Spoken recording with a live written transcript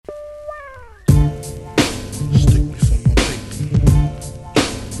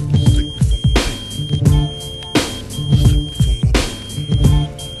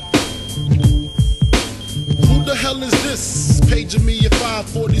paging me at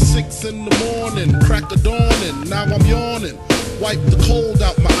 5:46 in the morning. Crack of dawning, now I'm yawning. Wipe the cold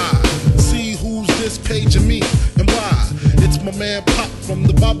out my eye. See who's this paging me and why. It's my man Pop from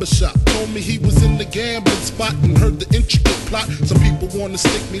the barber shop. Told me he was in the gambling spot and heard the intricate plot. Some people wanna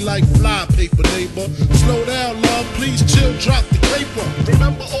stick me like fly paper, neighbor. Slow down, love, please chill, drop the paper.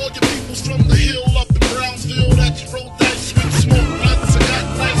 Remember all your peoples from the hill up in Brownsville that you rolled dice with, smoke blunts and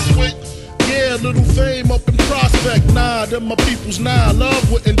got nice with. Yeah, little fame up in Prospect. Nah, them my peoples now.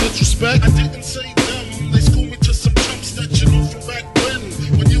 Love wouldn't disrespect. I didn't say them. They schooled me to some chumps that you knew from back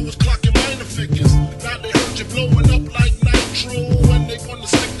when you was clocking minor figures. Now they heard you blowing up like nitro, and they wanna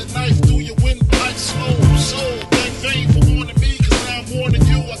stick the knife through your windpipe slow. So thank fame for warning me, 'cause now I'm warning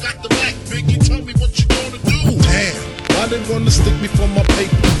you. I got the back, Biggie. Tell me what you gonna do. Damn, why they wanna stick me for my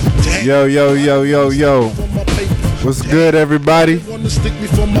paper? Damn. Yo. What's good, everybody?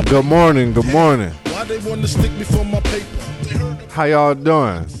 Good morning. Why they wanna stick me for my paper? How y'all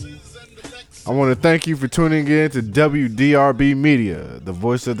doing? I want to thank you for tuning in to WDRB Media, the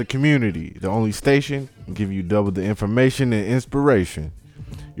voice of the community, the only station to give you double the information and inspiration.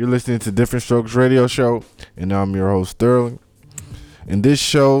 You're listening to Different Strokes Radio Show, and I'm your host, Sterling. And this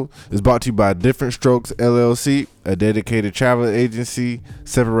show is brought to you by Different Strokes LLC, a dedicated travel agency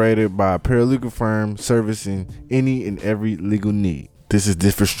separated by a paralegal firm servicing any and every legal need. This is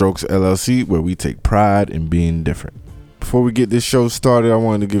Different Strokes LLC, where we take pride in being different. Before we get this show started, I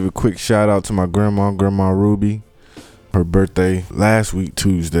wanted to give a quick shout out to my Grandma Ruby. Her birthday last week,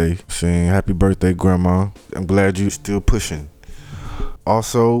 Tuesday. Saying happy birthday, Grandma. I'm glad you're still pushing.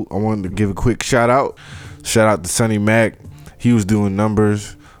 Also, I wanted to give a quick shout out. Shout out to Sonny Mac. He was doing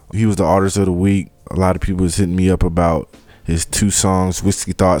numbers. He was the artist of the week. A lot of people was hitting me up about his 2 songs,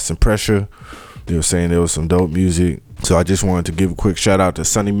 Whiskey Thoughts and Pressure. They were saying there was some dope music. So I just wanted to give a quick shout out to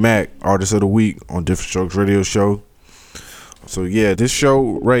Sonny Mac, artist of the week on Different Strokes Radio Show. So yeah, this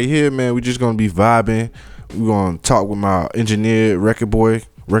show right here, man, we just gonna be vibing. We're gonna talk with my engineer, Record Boy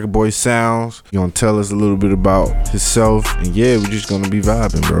Sounds. He's gonna tell us a little bit about himself. And yeah, we're just gonna be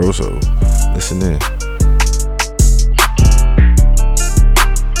vibing, bro. So listen in.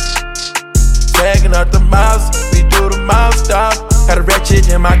 Bagging up the mouse, we do the mouse dog. Got a wretched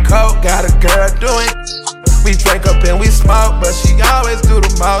in my coat, got a girl doing. We drink up and we smoke, but she always do the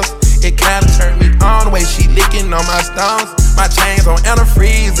most. It kinda turned me on the way she licking on my stones. My chains on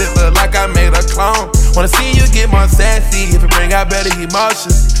antifreeze, it look like I made a clone. Wanna see you get more sassy if it bring out better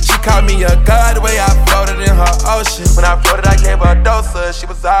emotions. She called me a god the way I floated in her ocean. When I floated, I gave her a dose of, she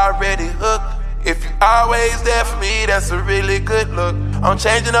was already hooked. If you always there for me, that's a really good look. I'm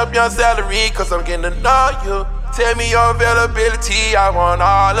changing up your salary, 'cause I'm getting to know you. Tell me your availability, I want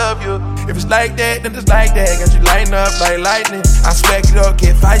all of you. If it's like that, then it's like that. Got you lighting up like lightning. I swear it up,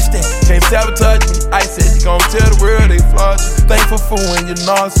 get feisty. Can't sabotage me. I said you gon' tell the world they flawed you. Thankful for when you're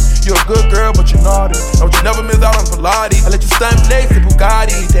naughty. You're a good girl, but you're naughty. Don't you never miss out on Pilates. I let you stunt flex in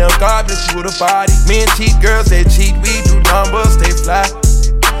Bugatti. Damn God bless you with a body. Me and cheat girls, they cheat. We do numbers, stay fly.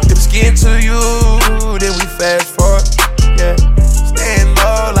 If it's getting to you, then we fast forward. Yeah, staying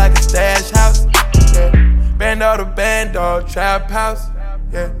low like a stash house. Yeah. Bando, trap house,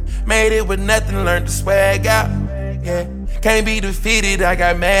 yeah. Made it with nothing, learned to swag out, yeah. Can't be defeated, I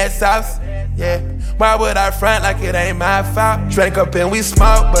got mad sauce, yeah. Why would I front like it ain't my fault? Drank up and we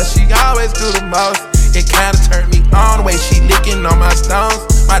smoke, but she always do the most. It kinda turned me on the way she licking on my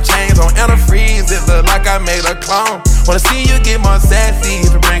stones. My chains on antifreeze, it look like I made a clone. Wanna see you get more sassy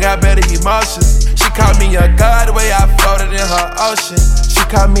if it bring out better emotions. She called me a god the way I floated in her ocean. She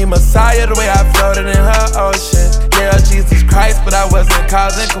called me Messiah the way I floated in her ocean. Yeah, Jesus Christ, but I wasn't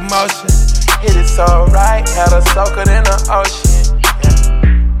causing commotion. It is so right, had her soaking in the ocean. Yeah.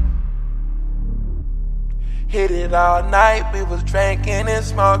 Hit it all night, we was drinking and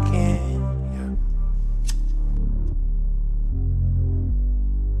smoking.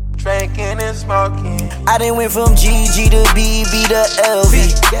 Drinking and smoking. I done went from GG to BB to LV.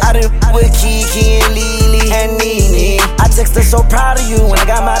 I done with Kiki and Lily and Nene. I text her so proud of you when I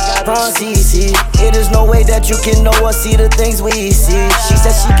got my from CC. It is no way that you can know or see the things we see. She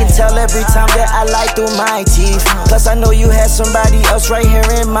said she can tell every time that I lie through my teeth. Plus I know you had somebody else right here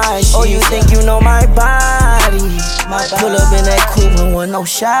in my sheets. Oh, you think you know my body? Pull up in that coupe with no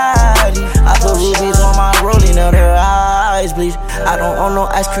shoddy. I put rubies on my rolling, now her eyes bleed. I don't own no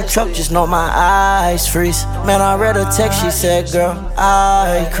ice cream truck, just know my eyes freeze. Man, I read her text, she said, girl,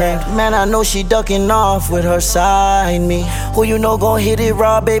 I cranked. Man, I know she ducking off with her side me. Who you know gon' hit it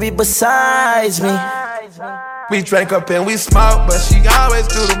raw, baby, besides me? We drank up and we smoke, but she always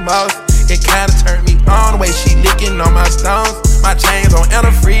do the most. It kinda turned me on the way she licking on my stones. My chains on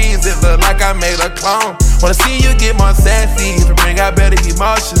antifreeze, it look like I made a clone. Wanna see you get more sassy, to bring out better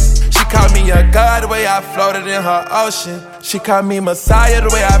emotions. She called me a god the way I floated in her ocean. She called me Messiah the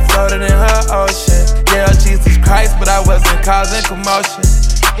way I floated in her ocean. Yeah, Jesus Christ, but I wasn't causing commotion.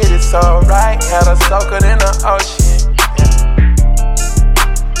 Hit it so right, had her soaking in the ocean.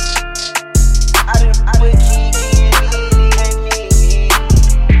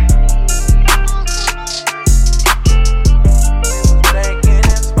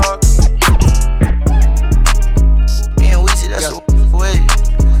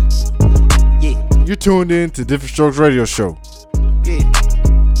 You're tuned in to Different Strokes Radio Show. Yeah.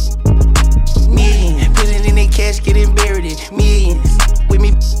 Millions, put it in their cash, getting buried in millions. With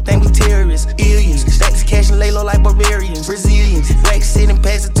me, think we terrorists, aliens. Stacks of cash and lay low like barbarians. Brazilians, wax it and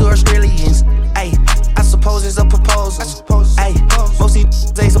pass it to Australians. Ayy, I suppose it's a proposal. Ayy, most of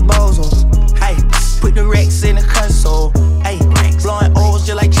these days are bozos. Ayy, put the racks in the console. Ayy, blowing O's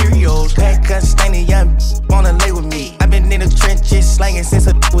just like Cheerios. Pack guns, standing young, wanna lay with me. I've been in the trenches, slanging since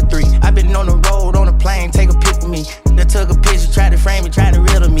I was 3. I've been on the road, on a plane, take a pic with me. They took a picture, tried to frame it, tried to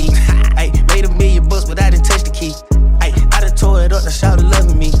riddle me. Ayy, made $1 million, but I didn't touch the key. Ayy, I done tore it up, the shout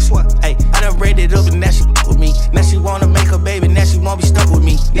loving me. Ayy, I done braided it up and now she with me. Now she wanna make a baby, now she won't be stuck with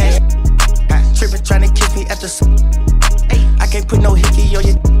me. Now she trippin', tryna kiss me after some. I can't put no hickey on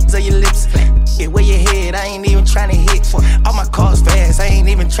your or your lips. Yeah, where your head, I ain't even tryna hit. All my cars fast, I ain't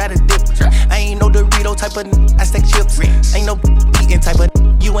even try to dip. I ain't no Dorito type of I stack chips. Ain't no eating type of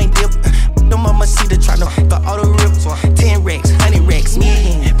you ain't dip. No mama see the tryna got all the rips. 10 racks, 100 racks,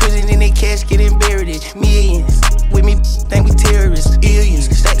 million. Put it in their cash, getting buried in millions. With me, think we terrorists, aliens.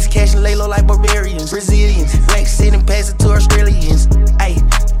 Stacks of cash and lay low like barbarians. Brazilians, wax it and pass it to Australians. Ayy,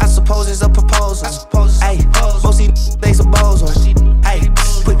 I suppose it's a proposal. Ayy, most of these days are bozos. Ayy,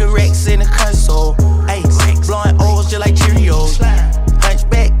 put the racks in the console. Ayy, blowing O's just like Cheerios.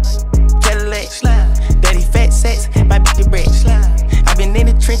 Hunchback, Cadillac, daddy fat sacks, my bitch bread. I been in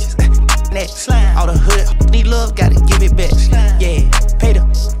the trenches, next. All the hood, need love, gotta give it back. Yeah, pay the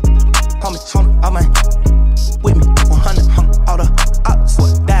homie, all my with me, 100, all the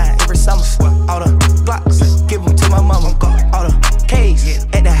ops die every summer. All the blocks, give them to my mama. All the K's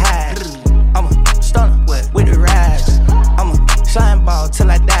at the high. I'm a stunner with the rise. I'm a slime ball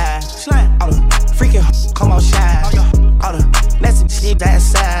till I die. All the freaking come outside. All the nasty shit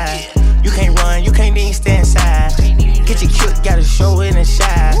outside. You can't run, you can't even stand inside. Get your killed, gotta show it and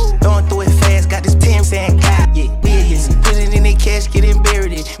shine. Throwing through it fast, got this Tim saying God. Yeah, millions. Put it in their cash, getting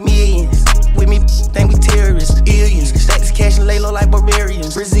buried in millions. With me, think we terrorists, aliens. Stacks of cash and lay low like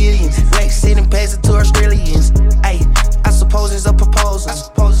barbarians. Brazilians, wax it and pass it to Australians. Ayy, I suppose it's a proposal.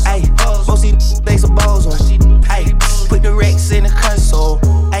 Ayy, most of these days are bozos. Ayy, put the racks in the console.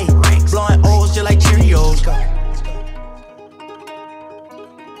 Ayy, blowing O's just like Cheerios.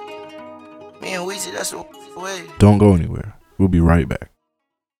 Man, Weezy, that's the way. Don't go anywhere. We'll be right back.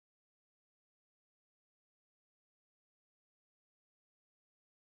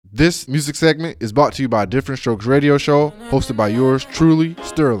 This music segment is brought to you by Different Strokes Radio Show, hosted by yours truly,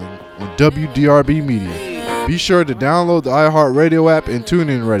 Sterling, on WDRB Media. Be sure to download the iHeartRadio app and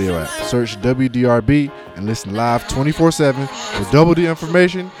TuneIn Radio app. Search WDRB and listen live 24/7 for double the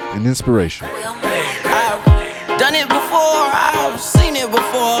information and inspiration. I've done it before, I've seen it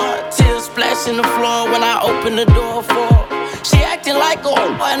before. Tears splashing the floor when I open the door for her. She acting like a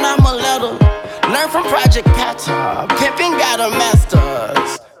and I'm a letter. Learn from Project Patter. Pimpin' got a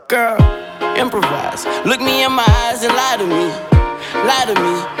master's. Girl, improvise. Look me in my eyes and lie to me. Lie to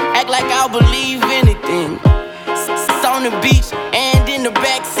me. Act like I'll believe anything. It's on the beach and in the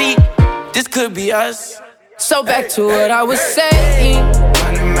backseat. This could be us. So back to what I was saying.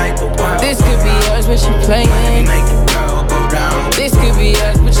 This could be us, but you playing. This could be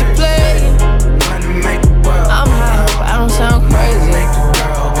us, but you playing. I'm high, but I don't sound crazy.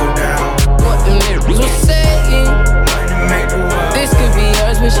 What the lyrics were saying. This could be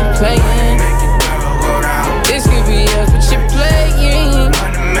us, but you playing. This could be us, but you playing.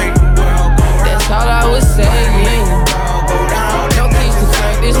 That's all I was saying. Don't keep the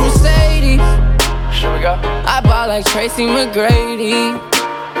track, this Mercedes. Here we go. I bought like Tracy McGrady.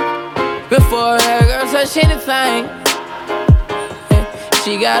 Before that girl touch anything,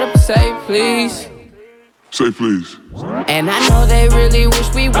 she gotta say please. Say please. And I know they really wish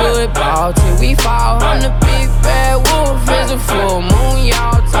we would ball till we fall. I'm the big bad wolf, it's a full moon,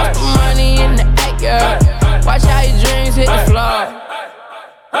 y'all. Toss the money in the act, girl. Watch how your dreams hit the floor.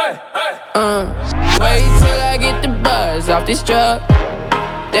 Wait till I get the buzz off this drug.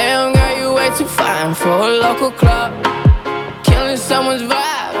 Damn girl, you way too fine for a local club. Killing someone's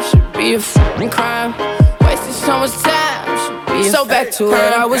vibe should be be a fucking crime. Wasting so much time should be a so back to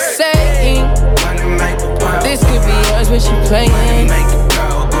what I was saying. This could be us, but you playing.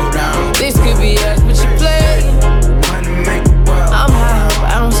 This could be us, but you playing. I'm high, but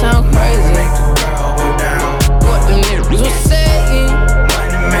I don't sound crazy. What the niggas was saying.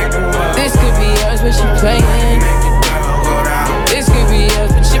 This could be us, but you playing. This could be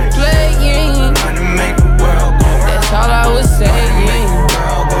us, but you playing. That's all I was saying.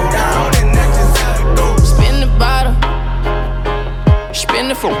 Spin the bottle, spin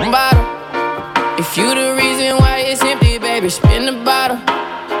the fucking bottle. If you the reason why it's empty, baby, spin the bottle.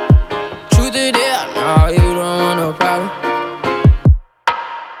 Truth or dare, no, you don't want no problem.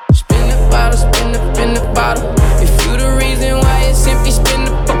 Spin the bottle, spin the bottle. If you the reason why it's empty, spin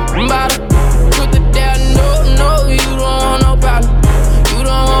the fucking bottle. Truth or dare, no, you don't want no problem. You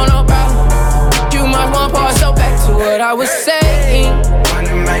don't want no problem. You must want part, so back to what I was saying.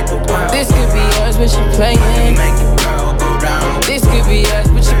 This could be us, but you playing. This could be us,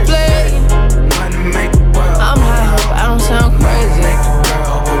 but you playing. I'm high, but I don't sound crazy.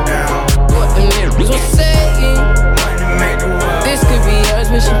 What the niggas was saying. This could be us,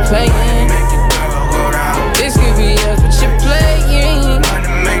 but you playing. This could be us, but you playing.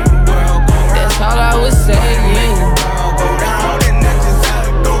 That's all I was saying.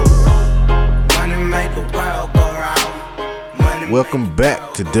 Welcome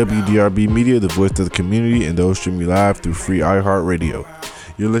back to WDRB Media, the voice of the community, and those streaming live through free iHeartRadio.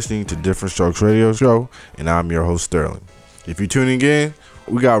 You're listening to Different Strokes Radio Show, and I'm your host, Sterling. If you're tuning in,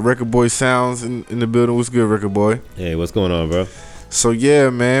 we got Record Boy Sounds in the building. What's good, Record Boy? Hey, what's going on, bro? So yeah,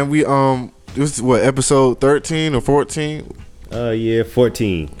 man, we this is what, episode 13 or 14? Yeah,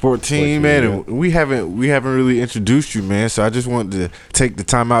 14, 14, man, yeah. And we haven't really introduced you, man. So I just wanted to take the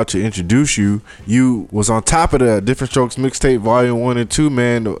time out to introduce you. You was on top of the Different Strokes mixtape volume 1 and 2,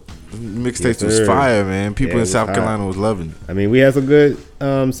 man. The mixtape was fire, man. People in South Carolina was loving it. I mean, we had some good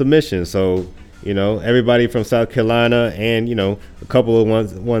submissions. So, you know, everybody from South Carolina and, you know, a couple of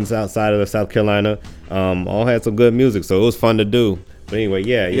ones outside of South Carolina all had some good music. So it was fun to do. But anyway,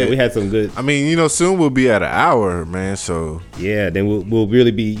 yeah, we had some good. I mean, you know, soon we'll be at an hour, man. So yeah, then we'll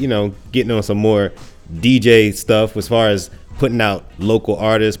really be, you know, getting on some more DJ stuff as far as putting out local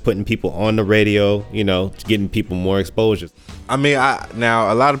artists, putting people on the radio, you know, getting people more exposure. I mean,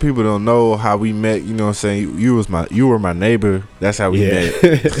 now a lot of people don't know how we met. You know what I'm saying? You were my neighbor. That's how we met.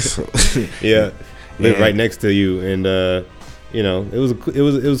 So, yeah, lived right next to you, and you know, it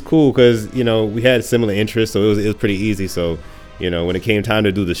was cool because, you know, we had similar interests, so it was pretty easy. So, you know, when it came time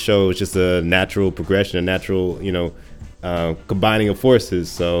to do the show, it's just a natural progression, a natural, you know, combining of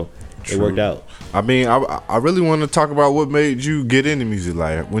forces. So it worked out. I mean, I really want to talk about what made you get into music.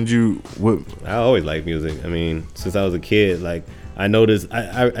 Like, I always liked music. I mean, since I was a kid, like, I noticed,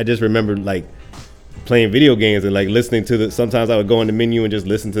 I just remember, like, playing video games and, like, listening to sometimes I would go in the menu and just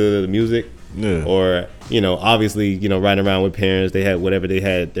listen to the music. Yeah. Or, you know, obviously, you know, riding around with parents, they had whatever they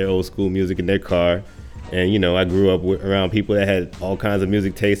had, their old school music in their car. And, you know, I grew up around people that had all kinds of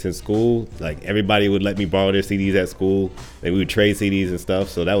music tastes in school. Like, everybody would let me borrow their CDs at school. Like, we would trade CDs and stuff.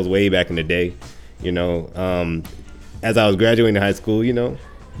 So that was way back in the day. You know, as I was graduating high school, you know,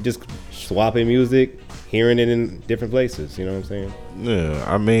 just swapping music, hearing it in different places. You know what I'm saying? Yeah,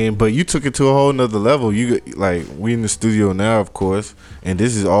 I mean, but you took it to a whole nother level. You like, we in the studio now, of course, and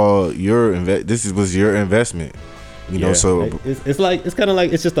this is all was your investment. You know, so it's kind of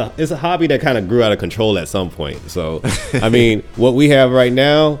like it's a hobby that kind of grew out of control at some point. So, I mean, what we have right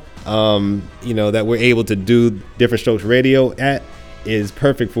now, you know, that we're able to do Different Strokes Radio at is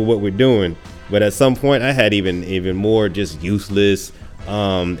perfect for what we're doing. But at some point, I had even more just useless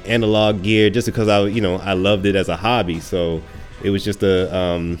analog gear, just because I loved it as a hobby. So it was just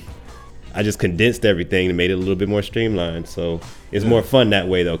I just condensed everything and made it a little bit more streamlined. So it's more fun that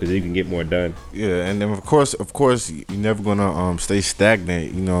way, though, because you can get more done. Yeah, and then of course, you're never gonna stay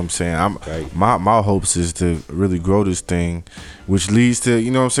stagnant. You know what I'm saying? My hopes is to really grow this thing, which leads to,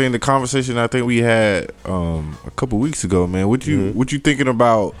 you know what I'm saying, the conversation I think we had a couple weeks ago, man. What you thinking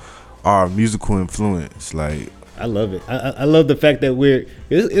about our musical influence? Like, I love it. I love the fact that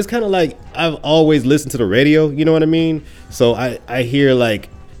it's kind of like I've always listened to the radio. You know what I mean? So I hear like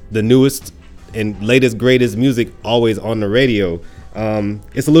the newest and latest, greatest music always on the radio.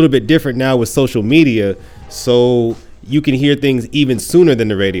 It's a little bit different now with social media, so you can hear things even sooner than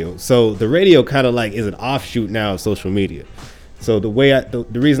the radio. So the radio kind of like is an offshoot now of social media. So the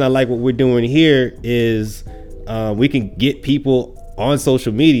reason I like what we're doing here is we can get people on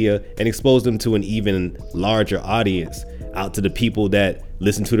social media and expose them to an even larger audience, out to the people that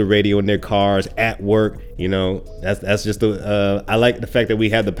listen to the radio in their cars, at work. You know, that's just I like the fact that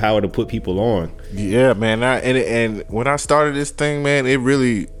we have the power to put people on. Yeah, man. And when I started this thing, man, it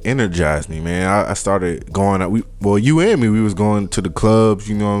really energized me, man. I started going out. You and me, we was going to the clubs,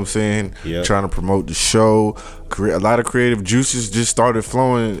 you know what I'm saying? Yep. Trying to promote the show. A lot of creative juices just started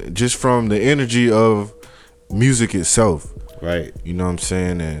flowing just from the energy of music itself. Right. You know what I'm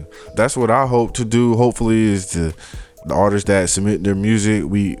saying? And that's what I hope to do, hopefully, is the artists that submit their music,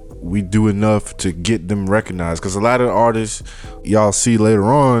 we do enough to get them recognized. Because a lot of the artists y'all see later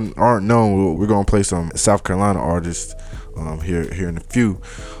on aren't known. We're going to play some South Carolina artists here in a few.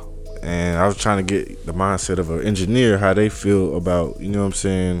 And I was trying to get the mindset of an engineer, how they feel about, you know what I'm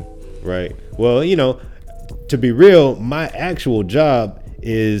saying? Right. Well, you know, to be real, my actual job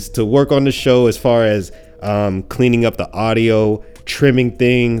is to work on the show as far as cleaning up the audio, trimming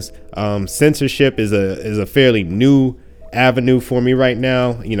things. Censorship is a fairly new avenue for me right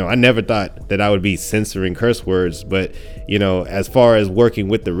now. You know, I never thought that I would be censoring curse words, but you know, as far as working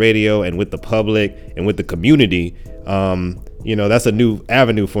with the radio and with the public and with the community, you know, that's a new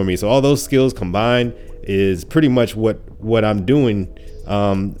avenue for me. So all those skills combined is pretty much what I'm doing.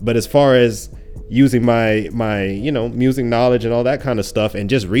 But as far as using my you know, music knowledge and all that kind of stuff and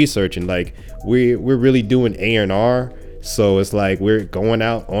just researching, like we're really doing A&R. So it's like we're going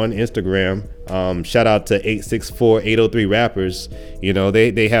out on Instagram. Shout out to 864-803 rappers. You know,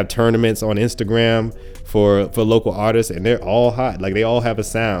 they have tournaments on Instagram for local artists, and they're all hot. Like they all have a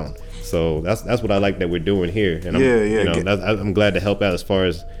sound. So that's what I like that we're doing here. And I'm glad to help out as far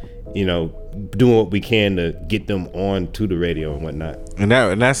as, you know, doing what we can to get them on to the radio and whatnot. And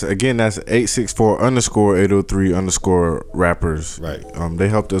that's 864-803 rappers. Right. They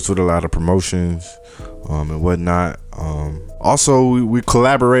helped us with a lot of promotions and whatnot. Also, we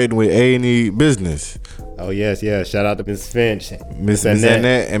collaborating with A&E Business. Oh yes. Shout out to Miss Finch, Miss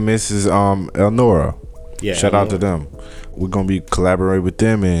Annette, and Mrs. Elnora. Yeah. Shout out to them. We're gonna be collaborating with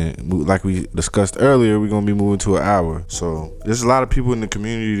them, and like we discussed earlier, we're gonna be moving to an hour. So there's a lot of people in the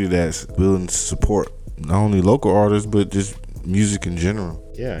community that's willing to support not only local artists but just music in general.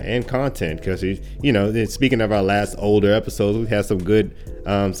 Yeah, and content, because you know, speaking of our last older episodes, we had some good,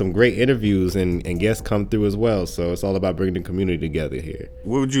 some great interviews and guests come through as well. So it's all about bringing the community together here.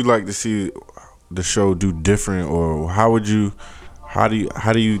 What would you like to see the show do different, or how do you? I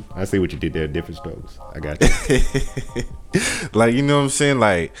see what you did there. Different strokes. I got you. Like, you know what I'm saying?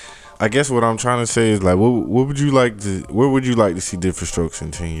 Like, I guess what I'm trying to say is like, what would you like to? Where would you like to see Different Strokes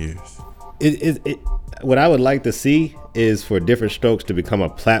in 10 years? What I would like to see is for Different Strokes to become a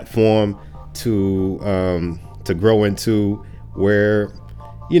platform to grow into, where,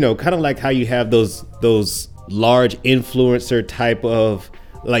 you know, kind of like how you have those large influencer type of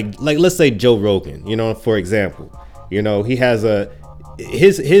like let's say Joe Rogan, you know, for example. You know, he has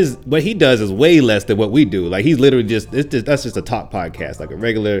his what he does is way less than what we do. Like he's literally that's just a talk podcast, like a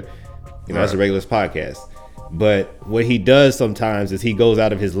regular, you know, that's a regular podcast. But what he does sometimes is he goes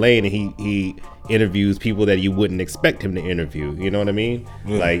out of his lane and he interviews people that you wouldn't expect him to interview. You know what I mean?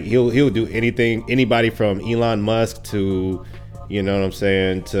 Yeah. Like he'll do anybody from Elon Musk to, you know what I'm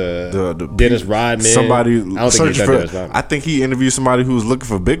saying, to Dennis Rodman. Somebody I don't think he's done Dennis Rodman. I think he interviewed somebody who was looking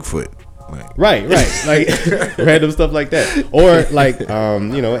for Bigfoot. Right, like random stuff like that, or like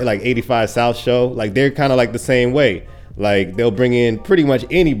you know, like 85 South show, like they're kind of like the same way. Like they'll bring in pretty much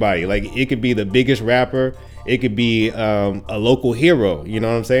anybody. Like it could be the biggest rapper, it could be a local hero, you know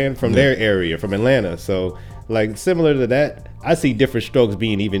what I'm saying, from their area, from Atlanta. So like similar to that, I see Different Strokes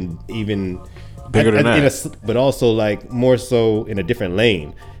being even bigger than that, but also like more so in a different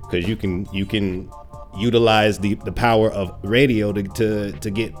lane, because you can utilize the power of radio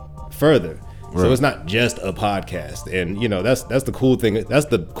to get further. Right. So it's not just a podcast. And you know, that's the cool thing. That's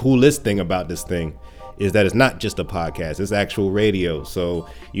the coolest thing about this thing, is that it's not just a podcast, it's actual radio. So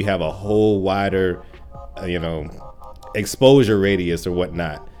you have a whole wider you know, exposure radius or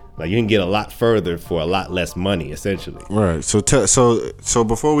whatnot. Like you can get a lot further for a lot less money, essentially. Right. So so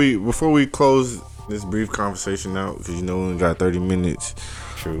before we close this brief conversation out, because you know we only got 30 minutes.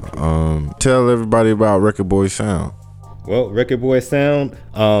 True. Tell everybody about Record Boy Sound. Well, Record Boy Sound,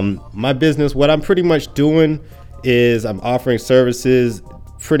 my business, what I'm pretty much doing is I'm offering services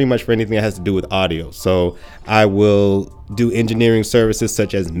pretty much for anything that has to do with audio. So I will do engineering services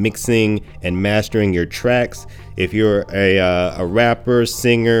such as mixing and mastering your tracks. If you're a rapper,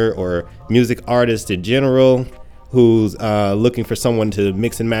 singer, or music artist in general who's looking for someone to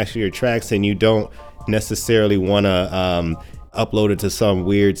mix and master your tracks, and you don't necessarily want to upload it to some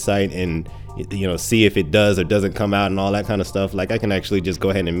weird site and, you know, see if it does or doesn't come out and all that kind of stuff, like I can actually just go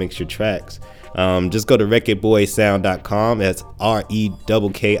ahead and mix your tracks. Just go to recordboysound.com. That's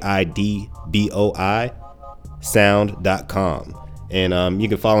REKKIDBOI sound.com. And you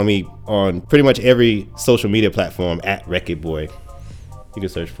can follow me on pretty much every social media platform at Record Boy. You can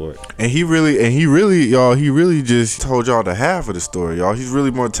search for it. And he really just told y'all the half of the story, y'all. He's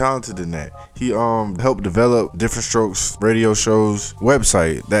really more talented than that. He helped develop Different Strokes radio show's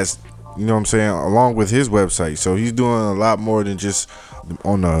website. That's, you know what I'm saying, along with his website. So he's doing a lot more than just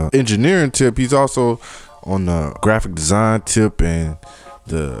on the engineering tip. He's also on the graphic design tip and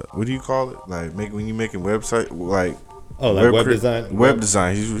the, what do you call it? Like when you making website, like web design. Web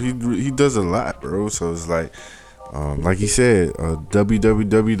design. He does a lot, bro. So it's like he said,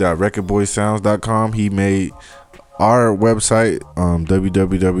 www.recordboysounds.com. He made our website,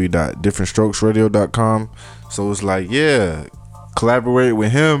 www.differentstrokesradio.com. So it's like, yeah, collaborate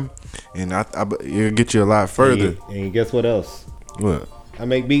with him, and it'll get you a lot further. And guess what else? What? I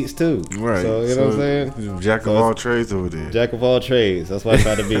make beats too. Right. So, you know what I'm saying? Jack of all trades over there. Jack of all trades. That's what I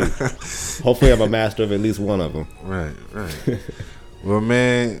try to be. Hopefully I'm a master of at least one of them. Right. Well,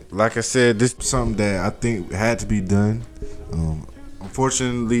 man, like I said, this is something that I think had to be done.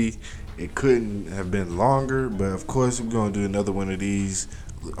 Unfortunately, it couldn't have been longer, but of course, we're going to do another one of these.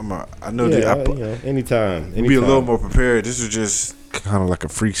 Anytime. We'll be a little more prepared. This was just kind of like a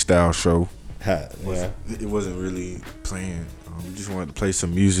freestyle show. Yeah. It wasn't really playing. We just wanted to play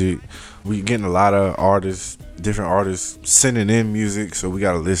some music. We getting a lot of different artists sending in music, so we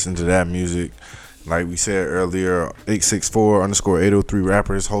got to listen to that music. Like we said earlier, 864_803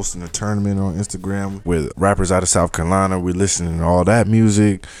 rappers hosting a tournament on Instagram with rappers out of South Carolina. We're listening to all that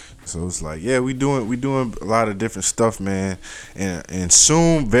music. So it's like, yeah, we doing a lot of different stuff, man. And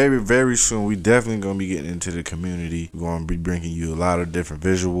soon, very, very soon, we definitely gonna be getting into the community. We're gonna be bringing you a lot of different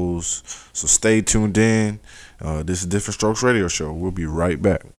visuals. So stay tuned in. This is Different Strokes Radio Show. We'll be right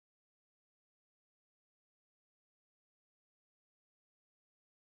back.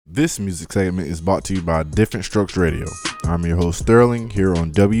 This music segment is brought to you by Different Strokes Radio. I'm your host Sterling here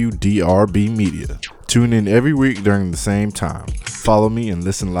on WDRB Media. Tune in every week during the same time. Follow me and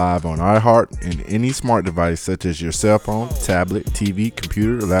listen live on iHeart and any smart device such as your cell phone, tablet, TV,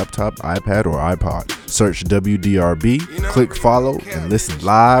 computer, laptop, iPad, or iPod. Search WDRB, click follow, and listen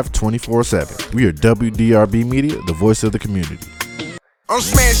live 24/7. We are WDRB Media, the voice of the community. I'm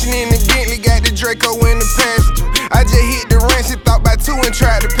smashing in the Bentley, got the Draco in the passenger. I just hit the ranch and thought by two and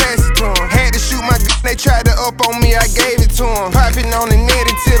tried to pass it to him. Had to shoot my gun, they tried to up on me, I gave it to him. Popping on the net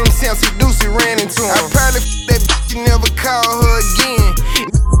until them Sam Seducer ran into him. I probably that bitch and never call her again.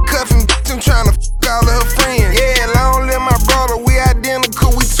 Cuffing bitch, I'm trying to all of her friends. Yeah, long live my brother, we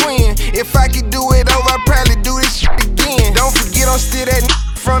identical, we twin. If I could do it over, I'd probably do this shit again. Don't forget I'm still that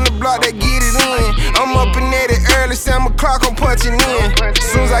from the block that get it in. I'm up and at it early, 7 o'clock, I'm punching in.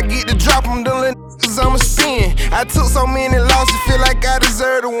 Soon as I get the drop, I'm done letting I'ma spin. I took so many losses, feel like I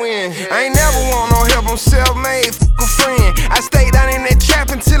deserve to win. I ain't never want no help, I'm self-made, fuck a friend. I stayed down in that trap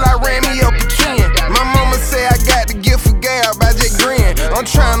until I ran me up a kin. My mama say I got the gift for gab, I just grin. I'm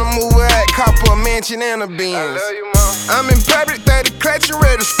trying to move out, cop a mansion and a Benz. I'm in public, 30 clutch and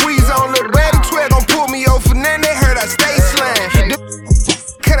ready to squeeze on. Little baby 12 gon' pull me over, now they heard I stay slang.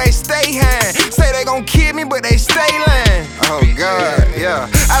 Cause they stay high. Say they gon' kill me, but they stay lying. Oh God, yeah.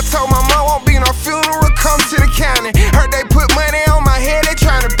 I told my mom won't be no funeral, come to the county. Heard they put money on my head, they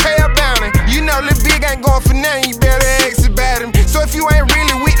tryna pay a bounty. You know Lil Big ain't going for nothing, you better ask about him. So if you ain't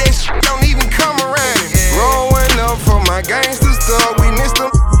really with that shit, don't even come around him. Rolling up for my gangster stuff, we missed them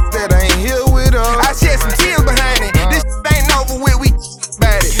that ain't here with us. I shed some tears behind it, this ain't over with, we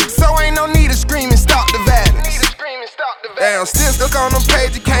about it. So ain't no need to scream and stop the violence. Damn, still stuck on them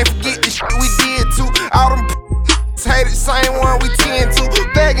pages, can't forget the shit we did too. All them hated, same one we tend to.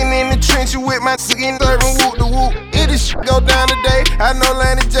 Begging in the trenches with my skin, serving whoop the whoop. If this shit go down today, I know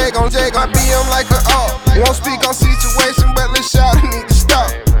Lanny J gon' my BM like an up. Won't speak on situation, but let's shout, I need to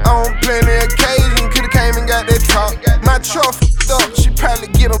stop. On plenty occasion, coulda came and got that talk. My truck f***ed up, she probably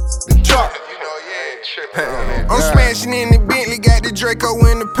get him the drop. I'm smashing in the Bentley, got the Draco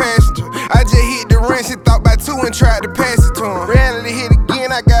in the passenger. I just hit the ranch and thought by two and tried to pass it to him. Reality hit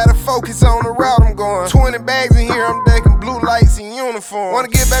again, I gotta focus on the route I'm going. 20 bags in here, I'm decking blue lights in uniform. Wanna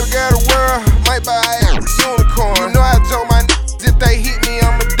give baby girl the world, might buy a unicorn. You know I told my niggas if they hit me,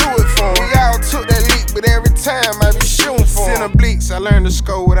 I'ma do it for them. We all took that leak, but every time I be shooting for them. Send a bleaks, I learned to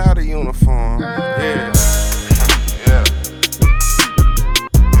score without a uniform. Yeah.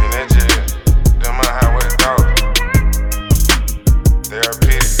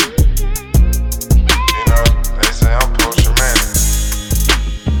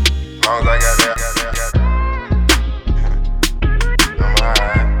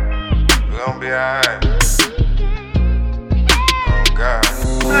 Yeah. Oh God.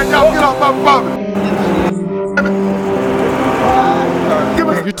 Man, y'all get off my bummer.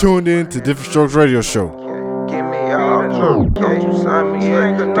 You're tuned in to Different Strokes Radio Show. Give me all don't you sign me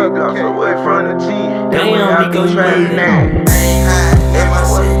in, niggas away from the G. Damn, Nico, you made now. If I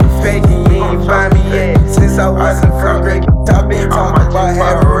wasn't faking, you ain't find me yet. Since I wasn't first grade, I've been talking about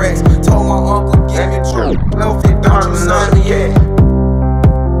having racks. Told my uncle, give me true. No fit, don't you sign me yet.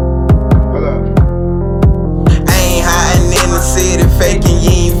 I ain't hiding in the city, faking,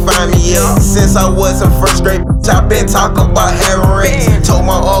 you ain't find me yet. Since I wasn't first grade, I've been talking about having racks. Told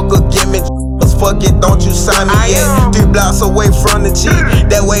my uncle, give me fuck it, don't you sign me yet. 3 blocks away from the G,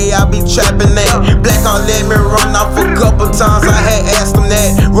 that way I be trapping that. Black on let me run off a couple times, I had asked him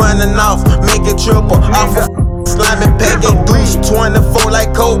that. Running off, make it triple, off a slimy pack, a deuce 24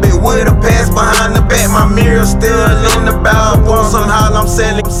 like Kobe. With a pass behind the back, my mirror still in the barrel. Somehow I'm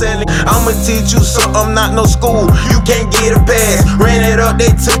selling. I'ma teach you something, not no school. You can't get a pass. Ran it up,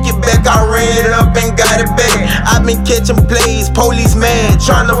 they took it back. I ran it up and got it back. I've been catching plays, police mad,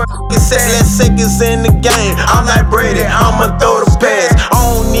 tryna set less seconds in the game. I'm like Brady, I'ma throw the pass. I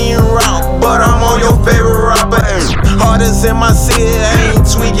don't even route, but I'm on your favorite rapper. Hardest in my city, I ain't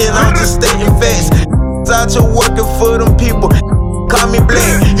tweaking, I'm just stating facts. Out here working for them people, call me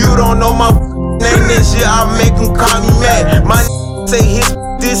black. You don't know my name, this year I make them call me mad. My say his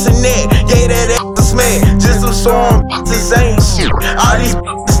this and that, yeah, that ass a smack. Just to show them this ain't shit. All these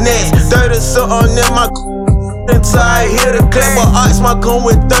snacks, 30 something in my until I hear the clap. But ice my gun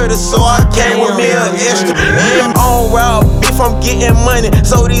with 30, so I came with me an extra. I'm on route, beef, I'm getting money,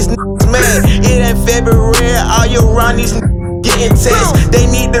 so these niggas mad. It ain't February, all year round these niggas getting tests. They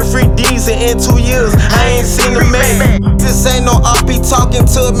need the free D's in 2 years, I ain't seen the man. This ain't no RP talking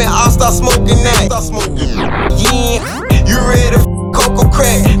to me, I'll start smoking that. Yeah, you ready for cocoa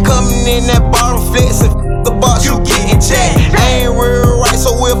crack? Coming in that bottom flexing, the box you getting jacked. I ain't real right,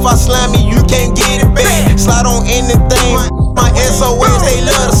 so if I slam you, you can't get it back. Slide on anything, my SOS, they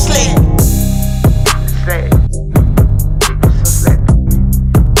love to slap.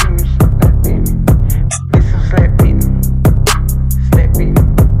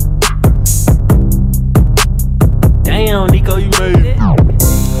 Damn, Nico, you made it.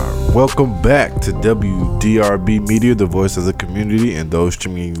 Welcome back to WDRB Media, the voice of the community, and those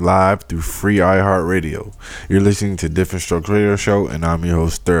streaming live through free iHeartRadio. You're listening to Different Strokes Radio Show, and I'm your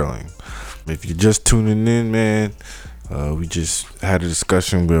host, Sterling. If you're just tuning in, man, we just had a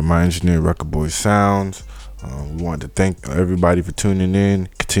discussion with my engineer, Record Boy Sounds. We want to thank everybody for tuning in.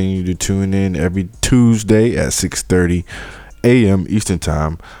 Continue to tune in every Tuesday at 6:30 a.m. Eastern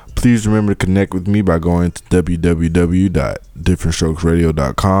Time. Please remember to connect with me by going to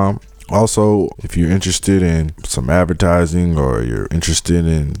www.differentstrokesradio.com. Also, if you're interested in some advertising or you're interested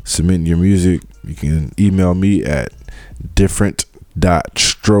in submitting your music, you can email me at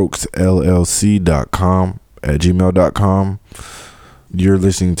different.strokesllc.com@gmail.com. You're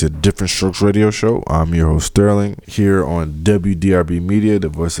listening to Different Strokes Radio Show. I'm your host, Sterling, here on WDRB Media, the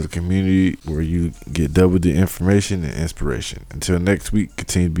voice of the community, where you get double the information and inspiration. Until next week,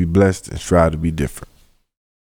 continue to be blessed and strive to be different.